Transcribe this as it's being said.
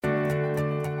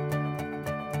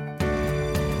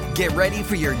Get ready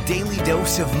for your daily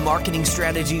dose of marketing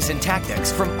strategies and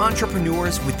tactics from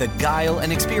entrepreneurs with the guile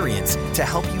and experience to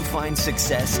help you find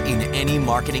success in any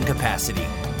marketing capacity.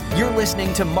 You're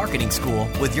listening to Marketing School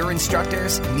with your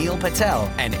instructors, Neil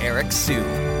Patel and Eric Siu.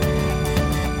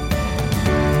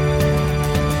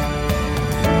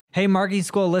 Hey, Marketing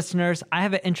School listeners, I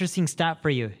have an interesting stat for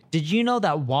you. Did you know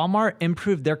that Walmart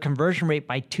improved their conversion rate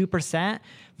by 2%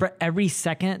 for every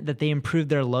second that they improved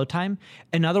their load time?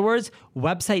 In other words,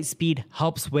 website speed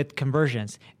helps with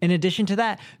conversions. In addition to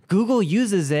that, Google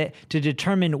uses it to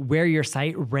determine where your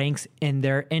site ranks in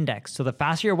their index. So the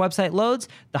faster your website loads,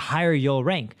 the higher you'll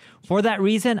rank. For that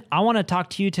reason, I want to talk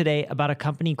to you today about a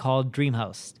company called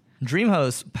DreamHost.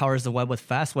 DreamHost powers the web with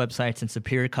fast websites and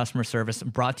superior customer service,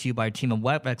 brought to you by a team of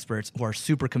web experts who are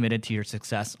super committed to your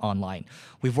success online.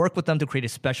 We've worked with them to create a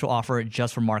special offer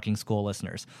just for Marketing School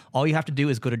listeners. All you have to do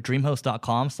is go to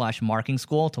dreamhost.com/marketing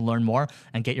school to learn more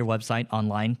and get your website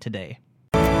online today.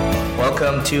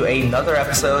 Welcome to another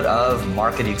episode of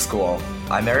Marketing School.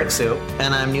 I'm Eric Siu.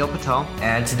 And I'm Neil Patel.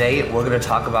 And today we're going to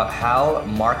talk about how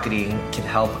marketing can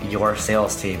help your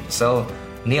sales team. So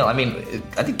Neil, I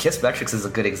think Kissmetrics is a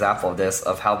good example of this,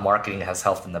 of how marketing has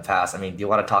helped in the past. Do you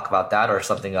want to talk about that or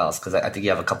something else? Because I think you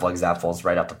have a couple examples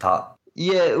right off the top.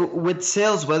 Yeah, with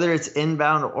sales, whether it's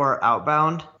inbound or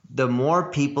outbound, the more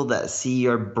people that see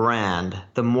your brand,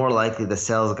 the more likely the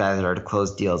sales guys are to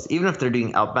close deals. Even if they're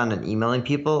doing outbound and emailing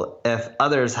people, if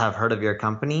others have heard of your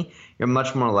company, you're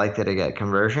much more likely to get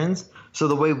conversions. So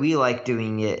the way we like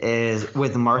doing it is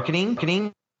with marketing,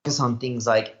 focus on things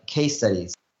like case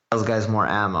studies. Sales guys more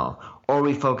ammo, or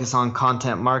we focus on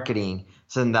content marketing,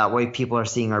 so then that way people are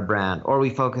seeing our brand, or we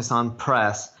focus on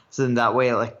press, so then that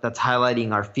way that's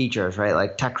highlighting our features, right?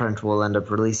 Like TechCrunch will end up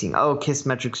releasing,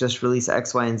 Kissmetrics just released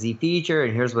X, Y, and Z feature,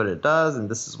 and here's what it does, and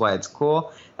this is why it's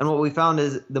cool. And what we found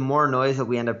is the more noise that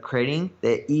we end up creating,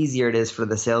 the easier it is for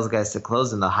the sales guys to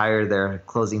close, and the higher their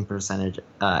closing percentage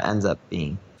ends up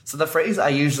being. So the phrase I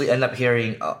usually end up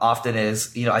hearing often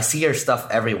is, I see your stuff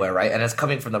everywhere, right? And it's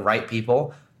coming from the right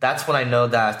people. That's when I know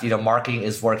that, marketing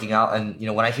is working out. And,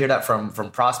 when I hear that from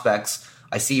prospects,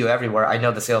 I see you everywhere, I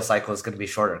know the sales cycle is going to be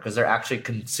shorter because they're actually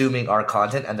consuming our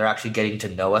content and they're actually getting to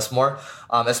know us more.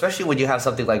 Especially when you have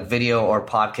something like video or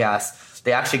podcast,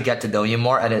 they actually get to know you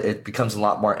more and it becomes a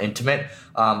lot more intimate.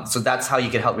 So that's how you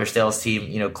can help your sales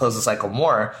team, close the cycle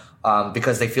more.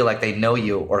 Because they feel like they know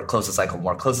you, or close the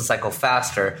cycle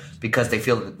faster because they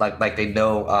feel like they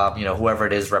know, whoever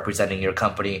it is representing your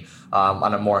company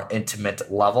on a more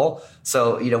intimate level.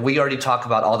 So, we already talked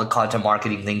about all the content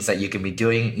marketing things that you can be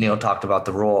doing. Neil talked about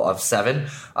the rule of 7.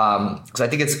 So I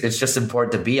think it's just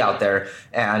important to be out there.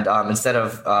 And instead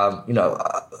of,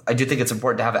 I do think it's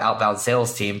important to have an outbound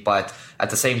sales team. But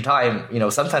at the same time,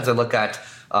 sometimes I look at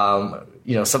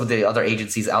some of the other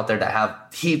agencies out there that have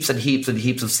heaps and heaps and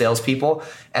heaps of salespeople.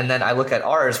 And then I look at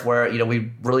ours where,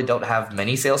 we really don't have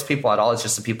many salespeople at all. It's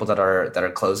just the people that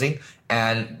are closing.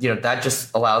 And, that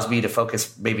just allows me to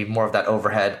focus maybe more of that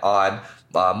overhead on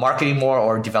marketing more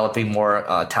or developing more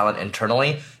talent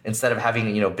internally instead of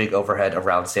having, big overhead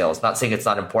around sales. Not saying it's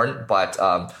not important, but,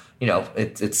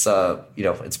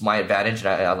 it's my advantage. And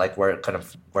I like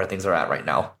where things are at right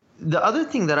now. The other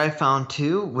thing that I found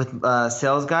too with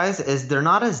sales guys is they're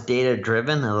not as data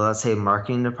driven as, let's say,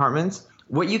 marketing departments.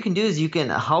 What you can do is you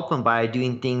can help them by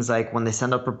doing things like when they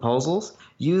send up proposals,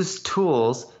 use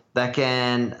tools that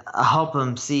can help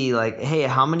them see like, hey,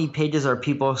 how many pages are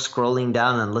people scrolling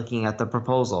down and looking at the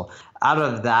proposal? Out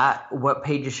of that, what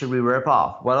pages should we rip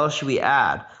off? What else should we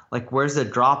add? Like, where's the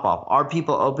drop off? Are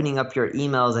people opening up your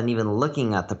emails and even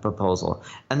looking at the proposal?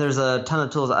 And there's a ton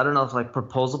of tools. I don't know if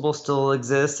Proposable still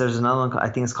exists. There's another one, I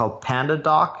think it's called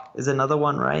PandaDoc is another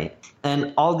one, right?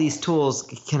 And all these tools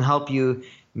can help you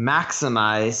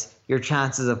maximize your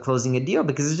chances of closing a deal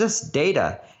because it's just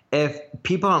data. If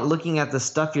people aren't looking at the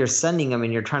stuff you're sending them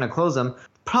and you're trying to close them,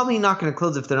 probably not going to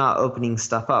close if they're not opening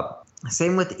stuff up.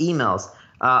 Same with emails.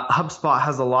 HubSpot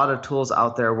has a lot of tools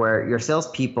out there where your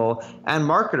salespeople and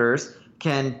marketers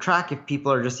can track if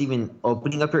people are just even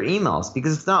opening up your emails.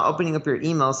 Because if they're not opening up your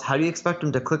emails, how do you expect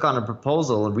them to click on a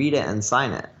proposal, read it, and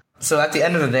sign it? So at the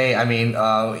end of the day,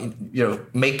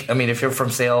 if you're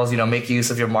from sales, make use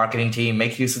of your marketing team,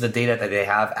 make use of the data that they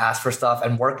have, ask for stuff,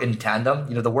 and work in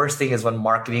tandem. The worst thing is when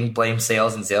marketing blames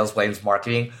sales and sales blames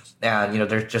marketing, and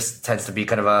there just tends to be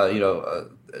kind of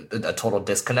a total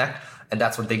disconnect, and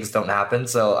that's when things don't happen.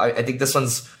 So I think this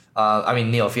one's,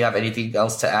 Neil, if you have anything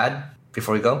else to add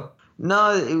before we go.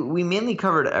 No, we mainly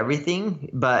covered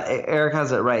everything, but Eric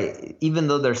has it right. Even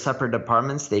though they're separate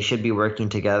departments, they should be working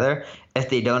together. If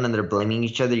they don't and they're blaming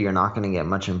each other, you're not going to get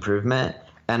much improvement.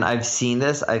 And I've seen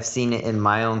this. I've seen it in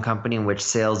my own company in which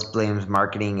sales blames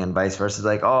marketing and vice versa.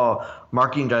 Like, oh,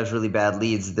 marketing drives really bad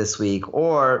leads this week.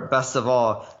 Or best of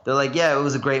all, they're like, yeah, it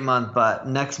was a great month, but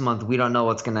next month we don't know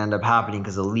what's going to end up happening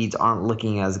because the leads aren't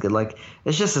looking as good. Like,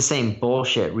 it's just the same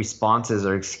bullshit responses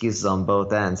or excuses on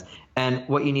both ends. And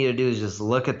what you need to do is just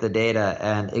look at the data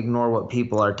and ignore what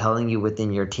people are telling you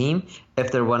within your team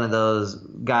if they're one of those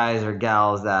guys or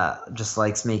gals that just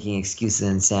likes making excuses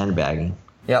and sandbagging.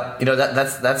 Yeah,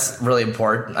 that's really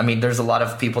important. I mean, there's a lot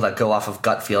of people that go off of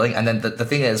gut feeling. And then the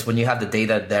thing is, when you have the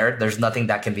data there's nothing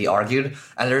that can be argued.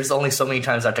 And there's only so many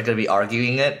times that they're going to be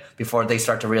arguing it before they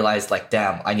start to realize, like,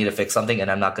 damn, I need to fix something and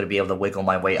I'm not going to be able to wiggle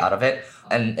my way out of it.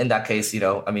 And in that case,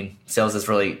 sales is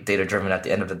really data driven at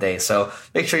the end of the day. So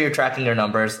make sure you're tracking your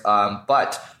numbers.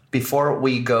 But before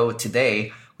we go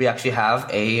today, we actually have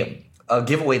a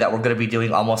giveaway that we're going to be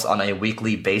doing almost on a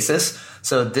weekly basis.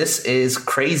 So this is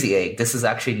Crazy Egg. This is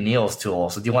actually Neil's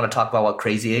tool. So do you want to talk about what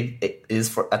Crazy Egg is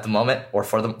for at the moment or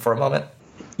for a moment?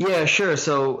 Yeah, sure.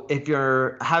 So if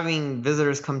you're having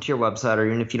visitors come to your website, or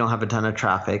even if you don't have a ton of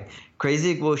traffic,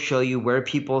 Crazy Egg will show you where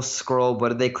people scroll, what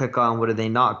do they click on, what do they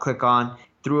not click on.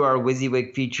 Through our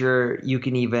WYSIWYG feature, you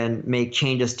can even make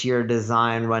changes to your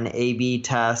design, run A/B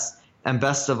tests. And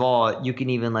best of all, you can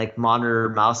even monitor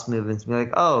mouse movements and be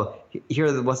like, oh, here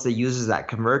are what's the users that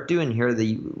convert to, and here are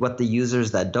what the users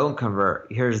that don't convert.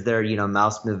 Here's their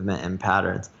mouse movement and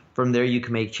patterns. From there, you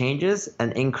can make changes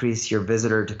and increase your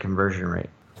visitor to conversion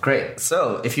rate. Great.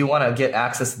 So if you want to get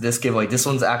access to this giveaway, there's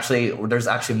actually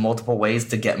multiple ways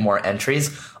to get more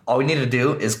entries. All we need to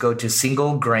do is go to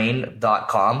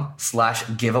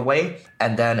singlegrain.com/giveaway,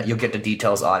 and then you'll get the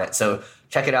details on it. So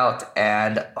check it out,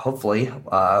 and hopefully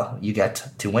you get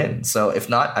to win. So if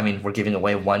not, we're giving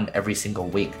away one every single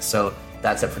week. So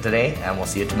that's it for today, and we'll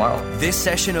see you tomorrow. This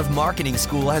session of Marketing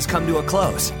School has come to a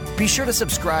close. Be sure to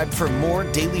subscribe for more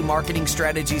daily marketing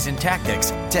strategies and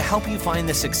tactics to help you find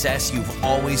the success you've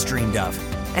always dreamed of.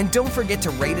 And don't forget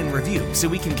to rate and review so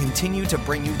we can continue to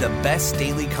bring you the best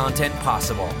daily content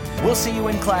possible. We'll see you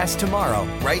in class tomorrow,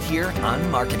 right here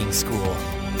on Marketing School.